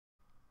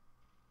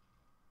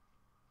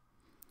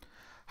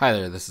Hi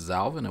there, this is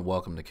Alvin and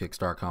welcome to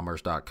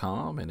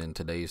kickstartcommerce.com, and in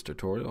today's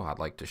tutorial I'd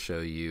like to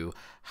show you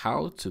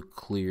how to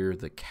clear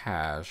the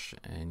cache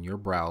in your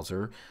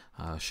browser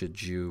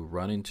should you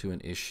run into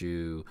an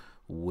issue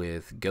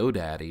with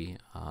GoDaddy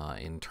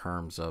in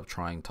terms of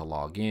trying to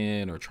log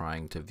in or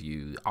trying to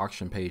view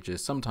auction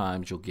pages.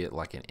 Sometimes you'll get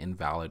like an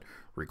invalid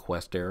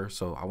request error,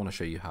 so I want to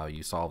show you how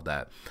you solve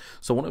that.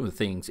 So one of the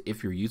things,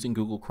 if you're using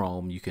Google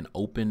Chrome, you can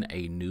open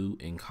a new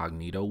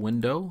incognito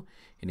window,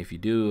 and if you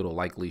do, it'll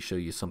likely show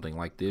you something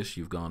like this.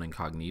 You've gone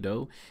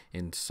incognito,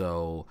 and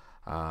so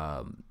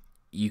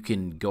you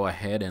can go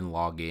ahead and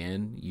log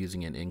in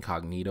using an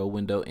incognito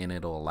window, and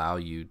it'll allow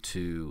you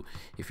to,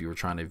 if you were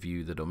trying to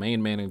view the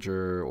domain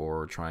manager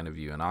or trying to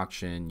view an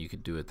auction, you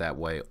could do it that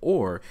way.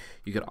 Or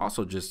you could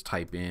also just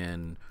type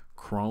in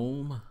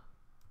Chrome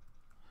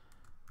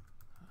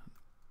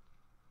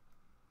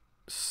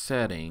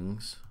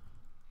settings,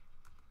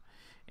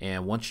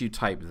 and once you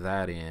type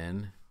that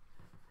in,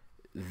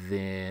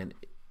 then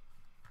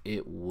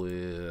it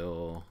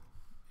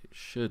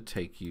should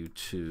take you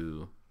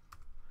to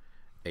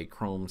a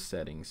Chrome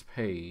settings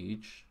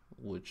page,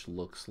 which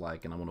looks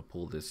like, and I'm going to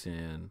pull this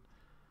in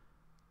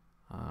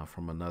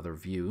from another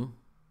view.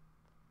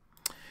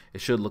 It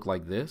should look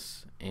like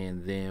this,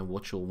 and then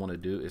what you'll want to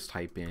do is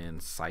type in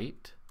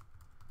site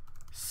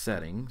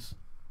settings,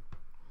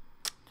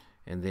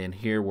 and then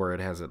here where it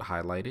has it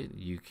highlighted,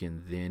 you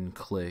can then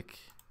click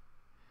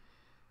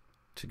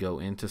to go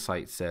into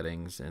site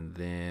settings, and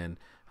then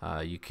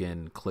you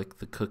can click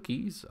the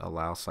cookies,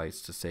 allow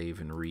sites to save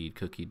and read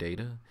cookie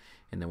data,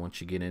 and then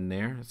once you get in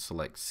there,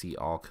 select see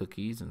all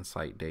cookies and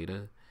site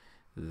data.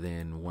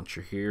 Then once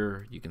you're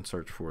here, you can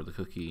search for the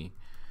cookie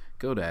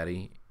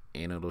GoDaddy,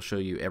 and it'll show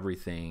you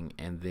everything,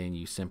 and then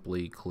you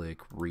simply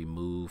click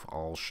remove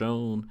all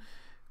shown,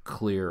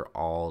 clear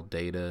all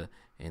data,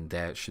 and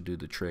that should do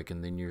the trick,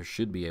 and then you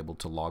should be able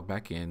to log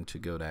back in to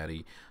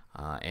GoDaddy,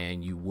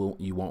 and you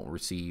won't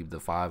receive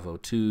the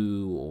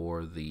 502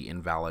 or the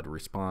invalid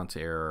response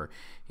error,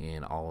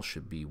 and all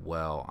should be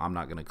well. I'm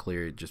not going to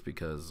clear it just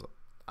because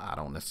I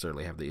don't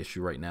necessarily have the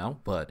issue right now,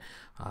 but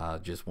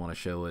just want to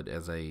show it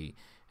as a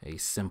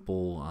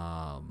simple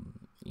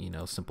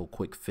simple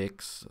quick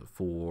fix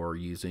for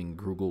using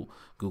Google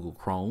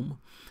Chrome,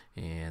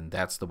 and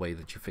that's the way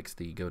that you fix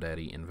the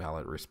GoDaddy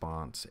invalid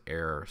response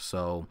error.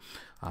 So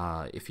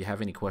if you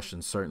have any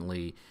questions,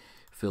 certainly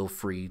feel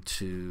free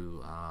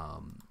to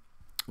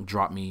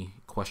drop me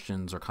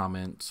questions or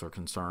comments or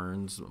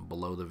concerns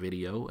below the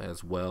video,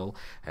 as well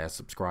as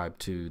subscribe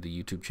to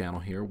the YouTube channel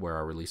here, where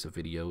I release a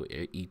video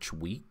each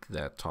week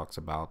that talks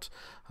about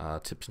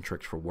tips and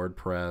tricks for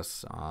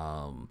WordPress,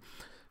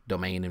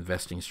 domain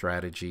investing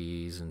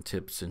strategies and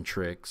tips and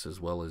tricks,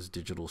 as well as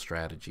digital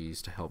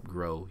strategies to help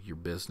grow your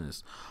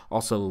business.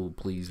 Also,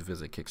 please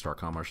visit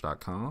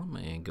kickstartcommerce.com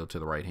and go to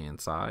the right hand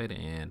side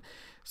and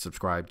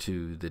subscribe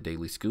to the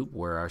Daily Scoop,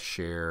 where I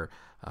share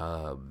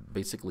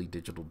basically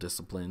digital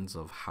disciplines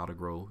of how to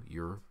grow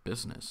your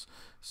business.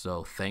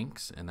 So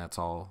thanks, and that's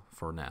all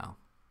for now.